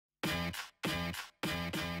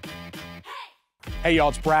Hey y'all,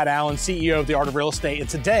 it's Brad Allen, CEO of The Art of Real Estate, and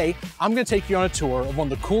today I'm going to take you on a tour of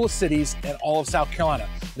one of the coolest cities in all of South Carolina.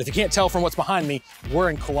 And if you can't tell from what's behind me, we're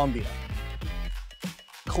in Columbia.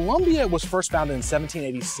 Columbia was first founded in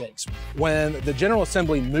 1786 when the General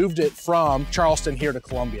Assembly moved it from Charleston here to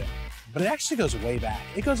Columbia. But it actually goes way back.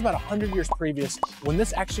 It goes about 100 years previous when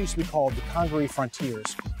this actually used to be called the Congaree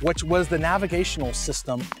Frontiers, which was the navigational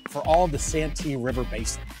system for all of the Santee River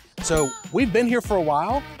Basin. So we've been here for a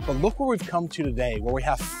while, but look where we've come to today, where we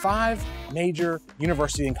have 5 major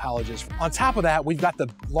universities and colleges. On top of that, we've got the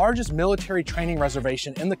largest military training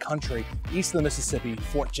reservation in the country, east of the Mississippi,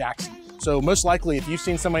 Fort Jackson. So most likely, if you've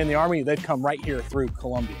seen somebody in the Army, they'd come right here through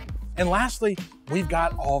Columbia. And lastly, we've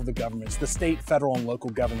got all of the governments, the state, federal, and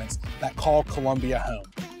local governments that call Columbia home.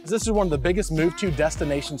 This is one of the biggest move-to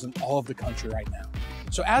destinations in all of the country right now.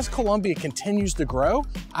 So as Columbia continues to grow,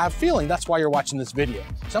 I have a feeling that's why you're watching this video.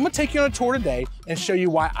 So I'm gonna take you on a tour today and show you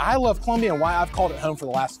why I love Columbia and why I've called it home for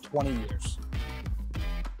the last 20 years.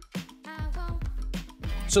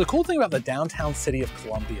 So the cool thing about the downtown city of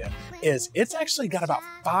Columbia is it's actually got about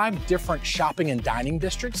 5 different shopping and dining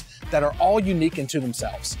districts that are all unique into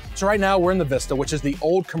themselves. So right now we're in the Vista, which is the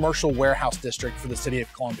old commercial warehouse district for the city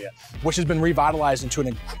of Columbia, which has been revitalized into an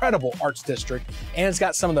incredible arts district. And it's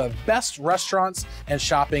got some of the best restaurants and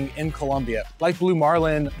shopping in Columbia, like Blue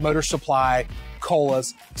Marlin, Motor Supply,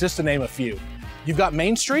 Cola's, just to name a few. You've got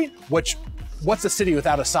Main Street, which what's a city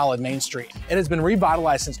without a solid Main Street? It has been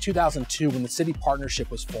revitalized since 2002 when the city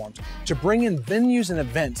partnership was formed to bring in venues and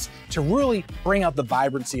events to really bring out the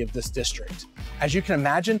vibrancy of this district. As you can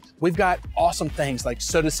imagine, we've got awesome things like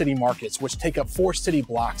Soda City Markets, which take up 4 city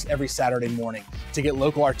blocks every Saturday morning to get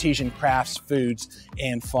local artisan crafts, foods,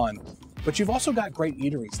 and fun. But you've also got great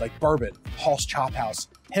eateries like Bourbon, Hall's Chop House,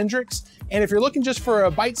 Hendrix, and if you're looking just for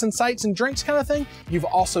a bites and sights and drinks kind of thing, you've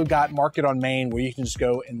also got Market on Main where you can just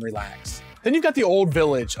go and relax. Then you've got the old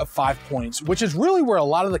village of 5 Points, which is really where a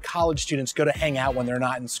lot of the college students go to hang out when they're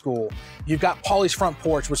not in school. You've got Paulie's Front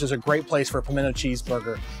Porch, which is a great place for a pimento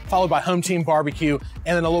cheeseburger, followed by Home Team Barbecue,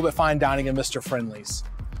 and then a little bit fine dining at Mr. Friendly's.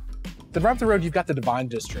 Then right up the road, you've got the Devine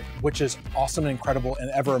District, which is awesome and incredible and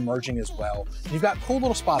ever emerging as well. You've got cool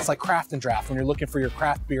little spots like Craft and Draft when you're looking for your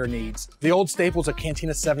craft beer needs. The old staples of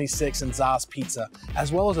Cantina 76 and Za's Pizza,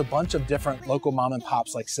 as well as a bunch of different local mom and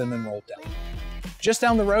pops like Cinnamon Roll Deli. Just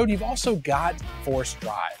down the road, you've also got Forest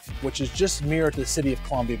Drive, which is just mirrored to the city of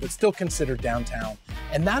Columbia, but still considered downtown.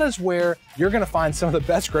 And that is where you're gonna find some of the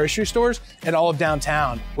best grocery stores in all of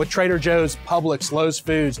downtown, with Trader Joe's, Publix, Lowe's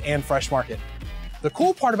Foods, and Fresh Market. The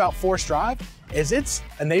cool part about Forest Drive is it's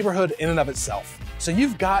a neighborhood in and of itself. So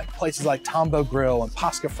you've got places like Tombo Grill and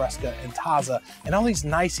Pasca Fresca and Taza and all these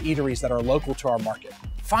nice eateries that are local to our market.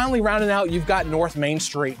 Finally rounding out, you've got North Main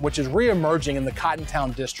Street, which is re-emerging in the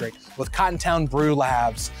Cottontown district with Cottontown Brew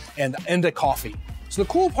Labs and Enda Coffee. So the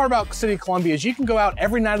cool part about City of Columbia is you can go out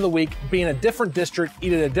every night of the week, be in a different district,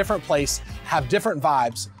 eat at a different place, have different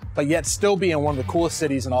vibes, but yet still be in one of the coolest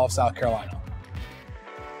cities in all of South Carolina.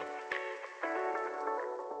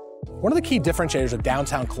 One of the key differentiators of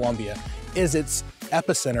downtown Columbia is its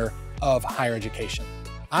epicenter of higher education.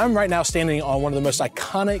 I'm right now standing on one of the most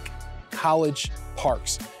iconic college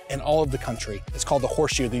parks in all of the country. It's called the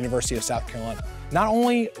Horseshoe of the University of South Carolina. Not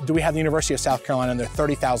only do we have the University of South Carolina and their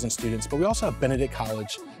 30,000 students, but we also have Benedict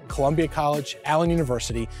College, Columbia College, Allen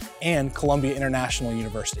University, and Columbia International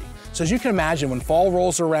University. So as you can imagine, when fall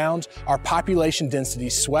rolls around, our population density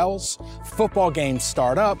swells, football games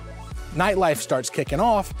start up, nightlife starts kicking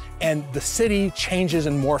off, and the city changes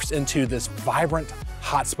and morphs into this vibrant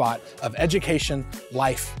hotspot of education,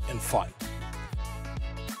 life, and fun.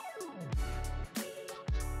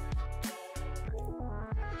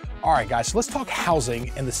 All right, guys, so let's talk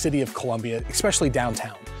housing in the city of Columbia, especially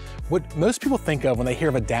downtown. What most people think of when they hear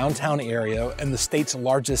of a downtown area in the state's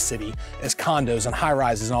largest city is condos and high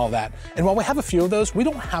rises and all that. And while we have a few of those, we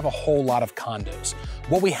don't have a whole lot of condos.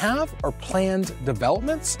 What we have are planned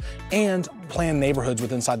developments and planned neighborhoods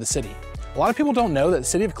within inside the city. A lot of people don't know that the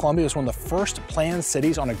city of Columbia was one of the first planned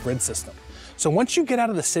cities on a grid system. So once you get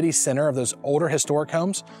out of the city center of those older historic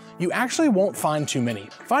homes, you actually won't find too many.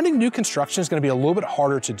 Finding new construction is going to be a little bit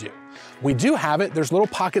harder to do. We do have it. There's little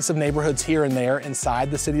pockets of neighborhoods here and there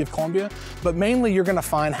inside the city of Columbia, but mainly you're going to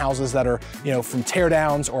find houses that are, from tear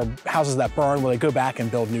downs or houses that burn where they go back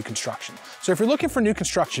and build new construction. So if you're looking for new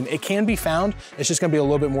construction, it can be found. It's just going to be a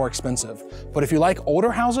little bit more expensive. But if you like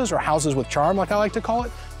older houses or houses with charm, like I like to call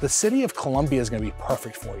it, the city of Columbia is going to be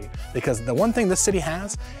perfect for you, because the one thing this city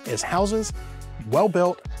has is houses well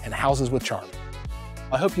built and houses with charm.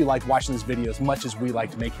 I hope you liked watching this video as much as we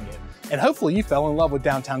liked making it. And hopefully you fell in love with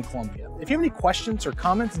downtown Columbia. If you have any questions or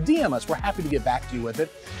comments, DM us. We're happy to get back to you with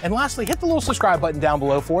it. And lastly, hit the little subscribe button down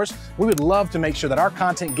below for us. We would love to make sure that our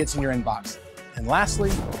content gets in your inbox. And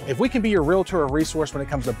lastly, if we can be your realtor or resource when it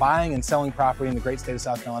comes to buying and selling property in the great state of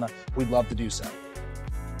South Carolina, we'd love to do so.